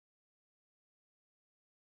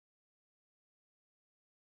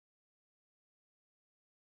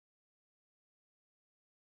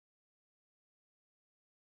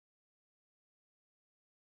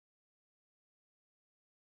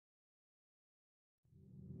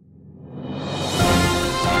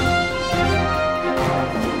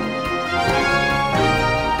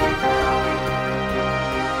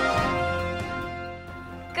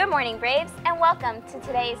morning, Braves, and welcome to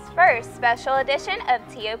today's first special edition of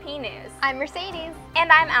TOP News. I'm Mercedes.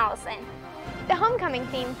 And I'm Allison. The homecoming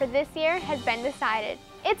theme for this year has been decided.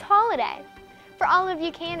 It's holiday. For all of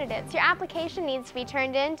you candidates, your application needs to be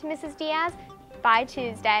turned in to Mrs. Diaz by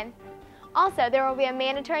Tuesday. Also, there will be a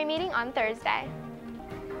mandatory meeting on Thursday.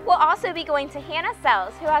 We'll also be going to Hannah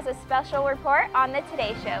Sells, who has a special report on the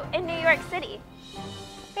Today Show in New York City.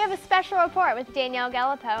 We have a special report with Danielle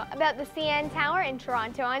Gallipo about the CN Tower in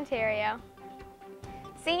Toronto, Ontario.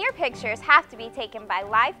 Senior pictures have to be taken by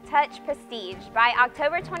Life Touch Prestige by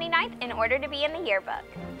October 29th in order to be in the yearbook.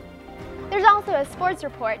 There's also a sports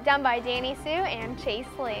report done by Danny Sue and Chase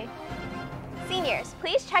Lee. Seniors,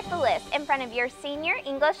 please check the list in front of your senior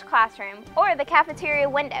English classroom or the cafeteria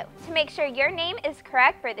window to make sure your name is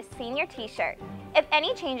correct for the senior t-shirt. If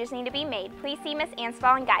any changes need to be made, please see Ms.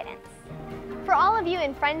 Ansball in guidance. For all of you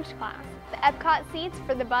in French class, the Epcot seats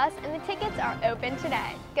for the bus and the tickets are open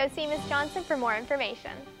today. Go see Ms. Johnson for more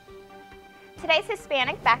information. Today's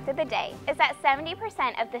Hispanic Fact of the Day is that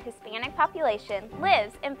 70% of the Hispanic population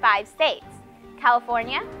lives in 5 states: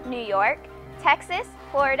 California, New York, Texas,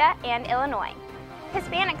 Florida, and Illinois.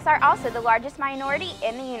 Hispanics are also the largest minority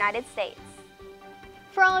in the United States.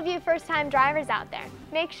 For all of you first-time drivers out there,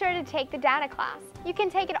 make sure to take the data class. You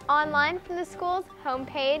can take it online from the school's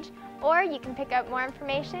homepage, or you can pick up more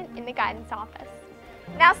information in the guidance office.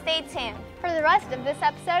 Now stay tuned for the rest of this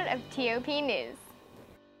episode of TOP News.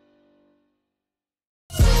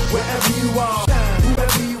 Wherever you are,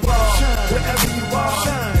 whoever you are, wherever you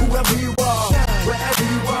are, whoever you are, wherever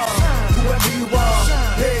you are, whoever you are.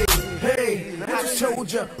 Hey, hey, I just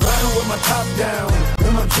told ya, riding with my top down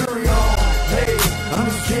and my jury on. Hey, I'm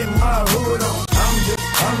just getting my hood on.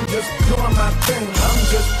 I'm just doing my thing.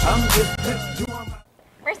 I'm just doing my.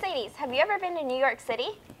 Mercedes, have you ever been to New York City?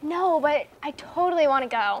 No, but I totally want to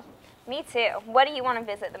go. Me too. What do you want to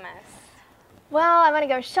visit the most? Well, I want to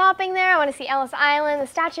go shopping there. I want to see Ellis Island, the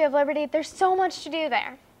Statue of Liberty. There's so much to do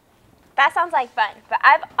there. That sounds like fun, but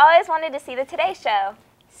I've always wanted to see the Today Show.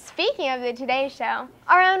 Speaking of the Today Show,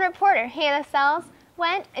 our own reporter, Hannah Sells,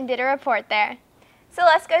 went and did a report there. So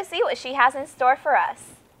let's go see what she has in store for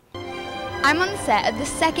us. I'm on the set of the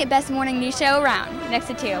second best morning news show around, next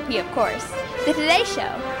to TOP of course, the Today Show.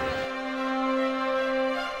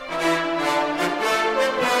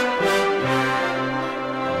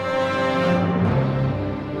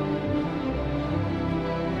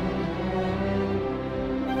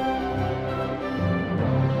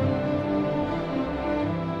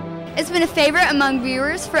 It's been a favorite among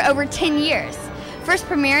viewers for over 10 years. First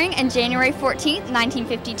premiering on January 14,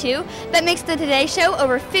 1952, that makes the Today Show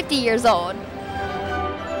over 50 years old.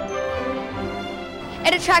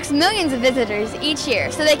 It attracts millions of visitors each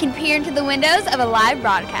year so they can peer into the windows of a live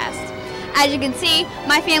broadcast. As you can see,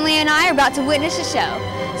 my family and I are about to witness the show,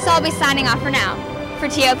 so I'll be signing off for now. For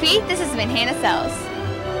TOP, this has been Hannah Sells.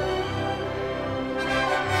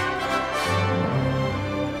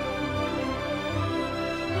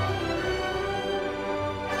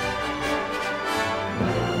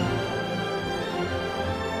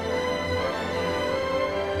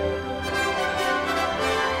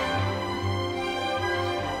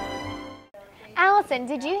 Allison,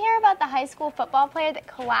 did you hear about the high school football player that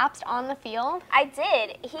collapsed on the field? I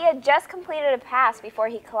did. He had just completed a pass before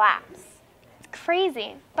he collapsed. It's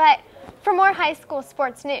crazy. But for more high school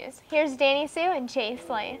sports news, here's Danny Sue and Chase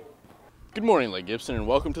Lee. Good morning, Lake Gibson, and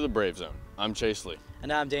welcome to the Brave Zone. I'm Chase Lee.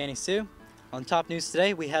 And I'm Danny Sue. On top news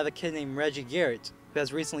today, we have a kid named Reggie Garrett, who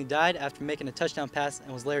has recently died after making a touchdown pass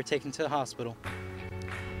and was later taken to the hospital.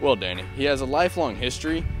 Well, Danny, he has a lifelong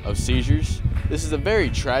history of seizures. This is a very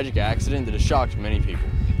tragic accident that has shocked many people.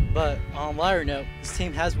 But on a lighter note, his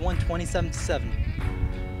team has won 27-7.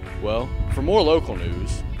 Well, for more local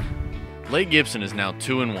news, Lake Gibson is now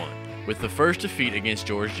 2-1 with the first defeat against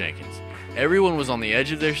George Jenkins. Everyone was on the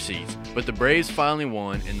edge of their seats, but the Braves finally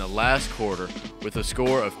won in the last quarter with a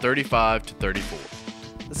score of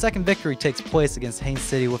 35-34. The second victory takes place against Haines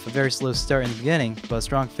City with a very slow start in the beginning, but a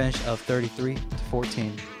strong finish of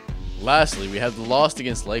 33-14. Lastly, we have the loss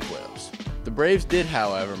against Lake Wales. The Braves did,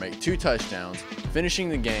 however, make 2 touchdowns, finishing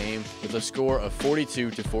the game with a score of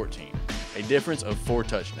 42-14, a difference of 4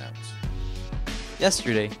 touchdowns.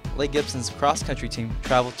 Yesterday, Lake Gibson's cross-country team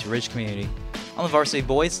traveled to Ridge Community. On the varsity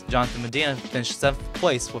boys, Jonathan Medina finished 7th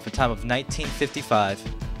place with a time of 19:55.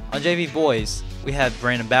 On JV boys, we had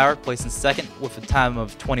Brandon Bauer placing 2nd with a time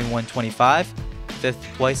of 21:25. 5th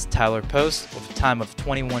place, Tyler Post with a time of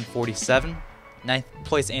 21:47. 9th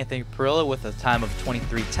place, Anthony Perillo with a time of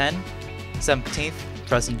 23:10. 17th,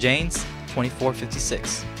 Preston James,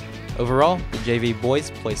 24:56. Overall, the JV boys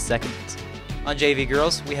placed 2nd On JV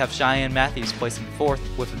girls, we have Cheyenne Matthews placing 4th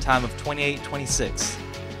with a time of 28:26.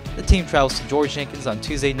 The team travels to George Jenkins on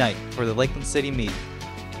Tuesday night for the Lakeland City meet.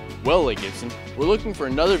 Well, Lake Gibson, we're looking for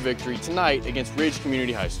another victory tonight against Ridge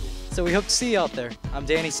Community High School. So we hope to see you out there. I'm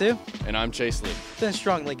Danny Sue. And I'm Chase Lee. Finish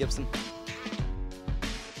strong, Lake Gibson.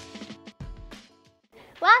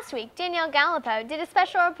 Last week, Danielle Gallipo did a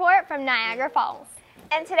special report from Niagara Falls.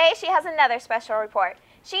 And today she has another special report.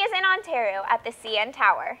 She is in Ontario at the CN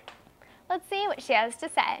Tower. Let's see what she has to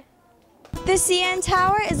say. The CN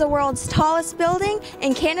Tower is the world's tallest building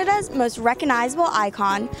and Canada's most recognizable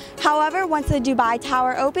icon. However, once the Dubai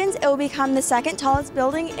Tower opens, it will become the second tallest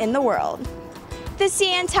building in the world. The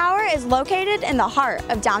CN Tower is located in the heart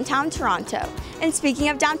of downtown Toronto. And speaking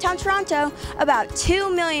of downtown Toronto, about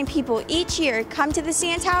 2 million people each year come to the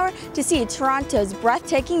CN Tower to see Toronto's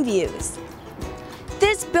breathtaking views.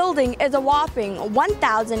 This building is a whopping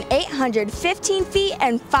 1,815 feet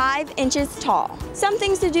and 5 inches tall. Some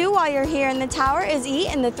things to do while you're here in the tower is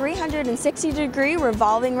eat in the 360-degree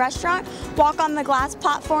revolving restaurant, walk on the glass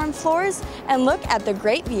platform floors, and look at the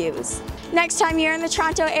great views. Next time you're in the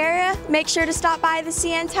Toronto area, make sure to stop by the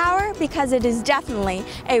CN Tower because it is definitely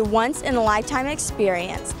a once-in-a-lifetime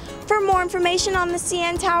experience. For more information on the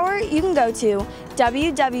CN Tower, you can go to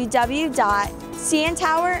www.cntower.ca.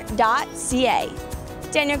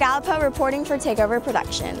 Daniel Gallipo reporting for Takeover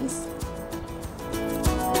Productions.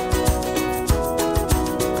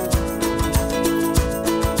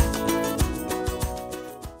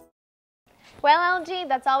 Well, LG,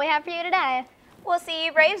 that's all we have for you today. We'll see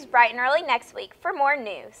you Braves bright and early next week for more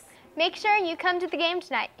news. Make sure you come to the game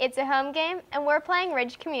tonight. It's a home game, and we're playing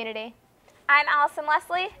Ridge Community. I'm Allison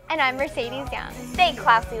Leslie. And I'm Mercedes Young. Stay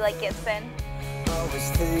classy like Gibson.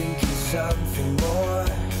 Always thinking something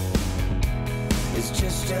more.